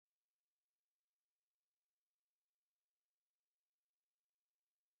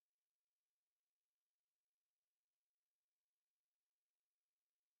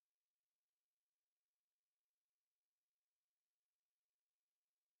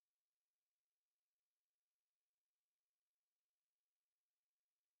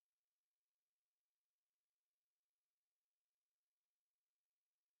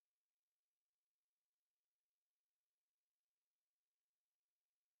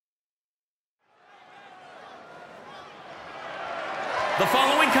The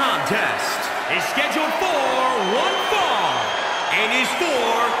following contest is scheduled for one fall and is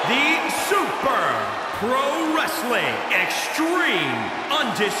for the Super Pro Wrestling Extreme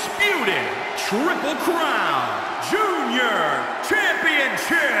Undisputed Triple Crown Junior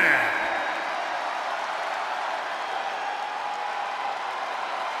Championship.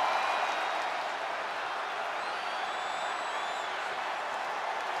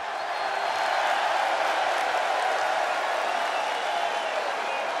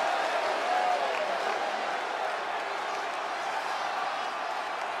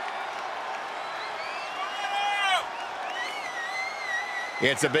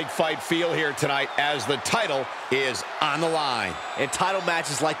 It's a big fight feel here tonight as the title is on the line. And title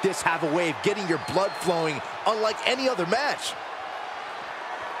matches like this have a way of getting your blood flowing unlike any other match.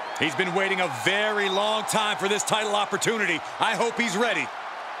 He's been waiting a very long time for this title opportunity. I hope he's ready.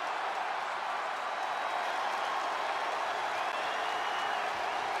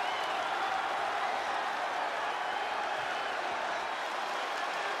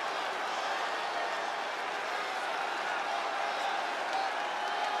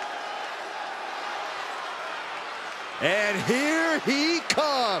 And here he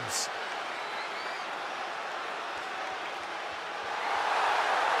comes.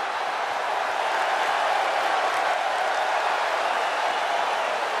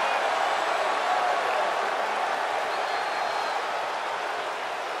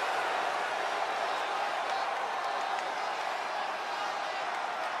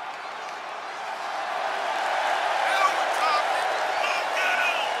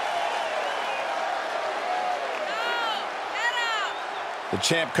 The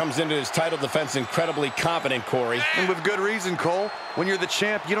champ comes into his title defense incredibly confident, Corey. And with good reason, Cole. When you're the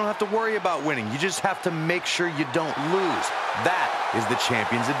champ, you don't have to worry about winning. You just have to make sure you don't lose. That is the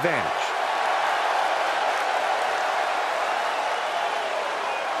champion's advantage.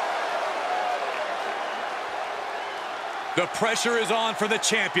 The pressure is on for the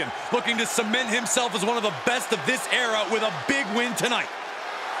champion, looking to cement himself as one of the best of this era with a big win tonight.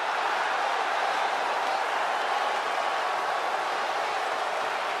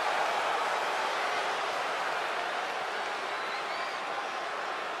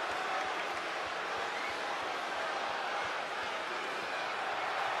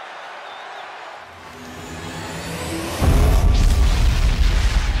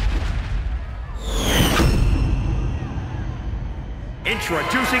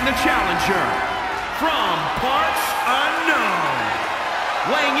 Introducing the challenger from parts unknown,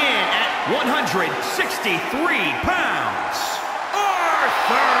 weighing in at 163 pounds,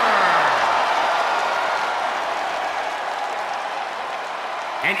 Arthur!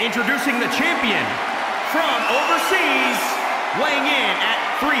 And introducing the champion from overseas, weighing in at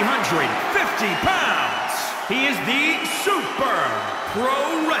 350 pounds, he is the Super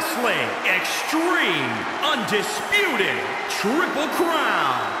Pro Wrestling Extreme Undisputed Triple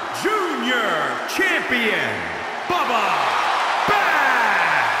Crown Junior Champion, Bubba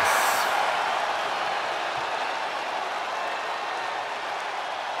Bass.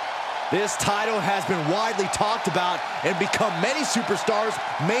 This title has been widely talked about and become many superstars'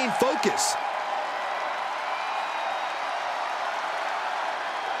 main focus.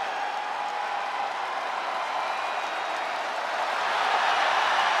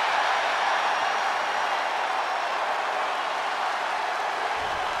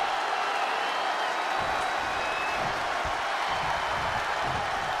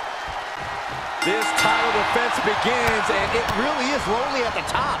 This title defense begins, and it really is lonely at the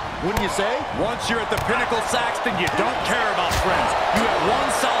top, wouldn't you say? Once you're at the pinnacle, Saxton, you don't care about friends. You have one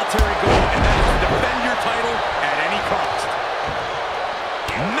solitary goal, and that is to defend your title at any cost.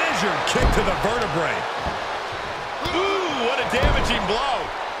 Measured kick to the vertebrae. Ooh, what a damaging blow.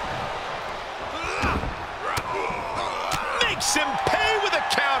 Makes him pay with a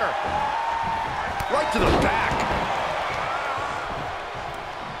counter. Right to the back.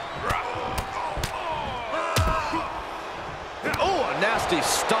 Nasty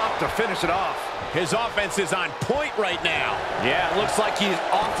stop to finish it off. His offense is on point right now. Yeah, it looks like he's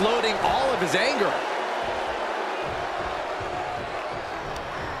offloading all of his anger.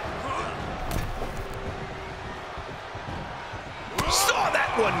 Saw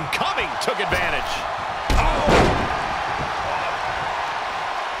that one coming, took advantage.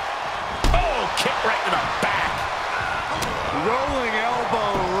 Oh, kick right to the back. Rolling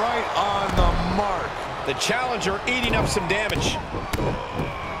elbow right on the mark. The challenger eating up some damage.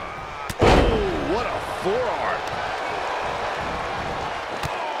 Oh, what a forearm.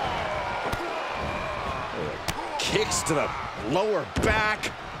 Kicks to the lower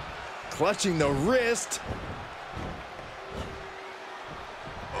back, clutching the wrist.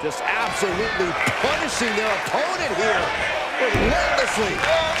 Just absolutely punishing their opponent here, relentlessly.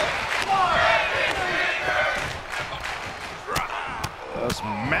 Just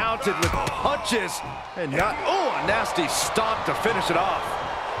mounted with punches, and not, a nasty stop to finish it off.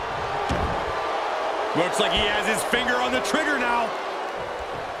 Looks like he has his finger on the trigger now.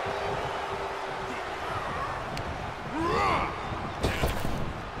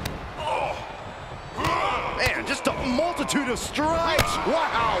 Man, just a multitude of strikes.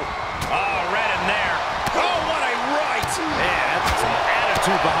 Wow. Oh, right in there. Oh, what a right. Man, that's some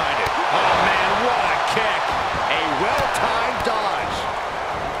attitude behind it. Oh, man, what a kick. A well-timed dodge.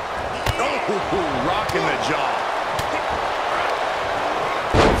 Oh, rocking the jaw.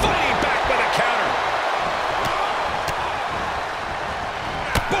 Fighting back with a counter.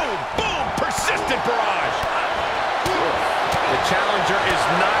 Boom, boom, persistent barrage. The challenger is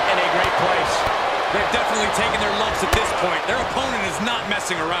not in a great place. They've definitely taken their lumps at this point. Their opponent is not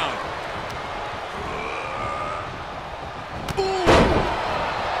messing around.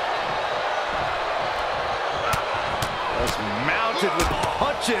 Just mounted with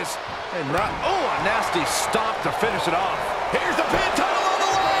punches, and not, a nasty stop to finish it off. Here's the pin, title on the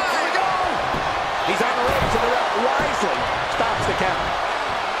line. Here we go. He's on the ropes, and the ref wisely stops the count.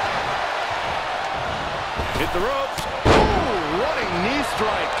 Hit the ropes. Ooh, running knee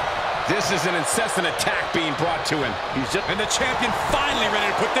strike. This is an incessant attack being brought to him. And the champion finally ready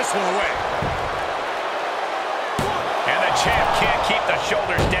to put this one away. And the champ can't keep the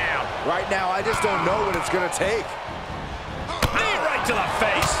shoulders down. Right now, I just don't know what it's going to take. Knee right to the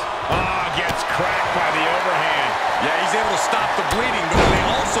face. Oh, gets cracked by the overhand. Yeah, he's able to stop the bleeding, but they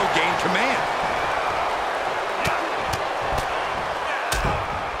also gain command.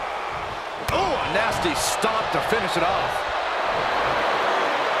 Oh, a nasty stop to finish it off.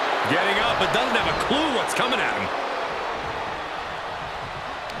 Getting up, but doesn't have a clue what's coming at him.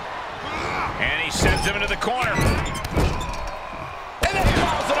 And he sends him into the corner. And then he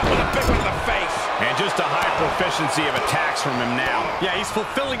follows it up with a big one to the face. And just a high proficiency of attacks from him now. Yeah, he's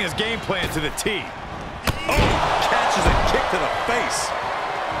fulfilling his game plan to the T. Oh, catches a kick to the face.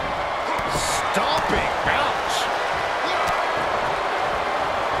 Stomping. Ouch.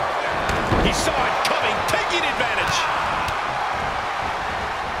 He saw it coming, taking advantage.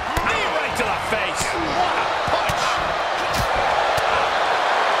 Knee right to the face. What a punch.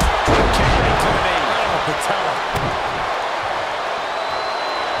 Kick right to the knee. Right on the patella.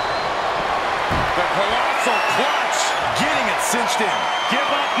 The colossal clutch. Getting it cinched in. Give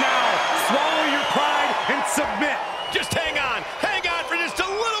up now. Swallow your pride and submit. Just hang on. Hang on for just a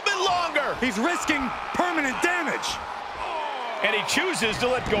little bit longer. He's risking permanent damage. And he chooses to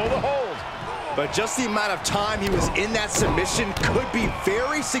let go of the hold. But just the amount of time he was in that submission could be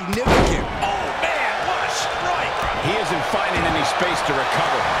very significant. Oh, man, what a strike. He isn't finding any space to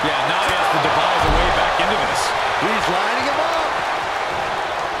recover. Yeah, now he has to devise a way back into this. He's lining him up.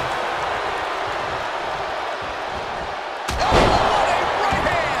 Oh, what a right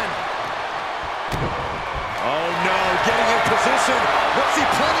hand. Oh, no, getting in position. What's he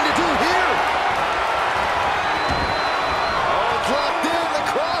planning to do here? Oh, it's locked in, the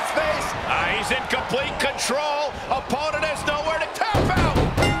crossface. He's in complete control. Opponent has nowhere to tap out.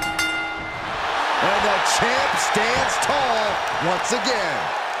 And the champ stands tall once again.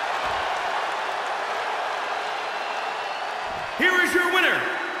 Here is your winner,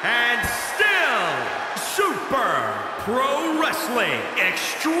 and still Super Pro Wrestling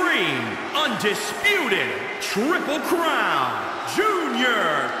Extreme Undisputed Triple Crown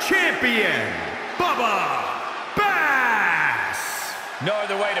Junior Champion, Bubba Bass. No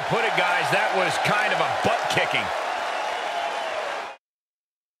other way to put it, guys. That was kind of a butt kicking.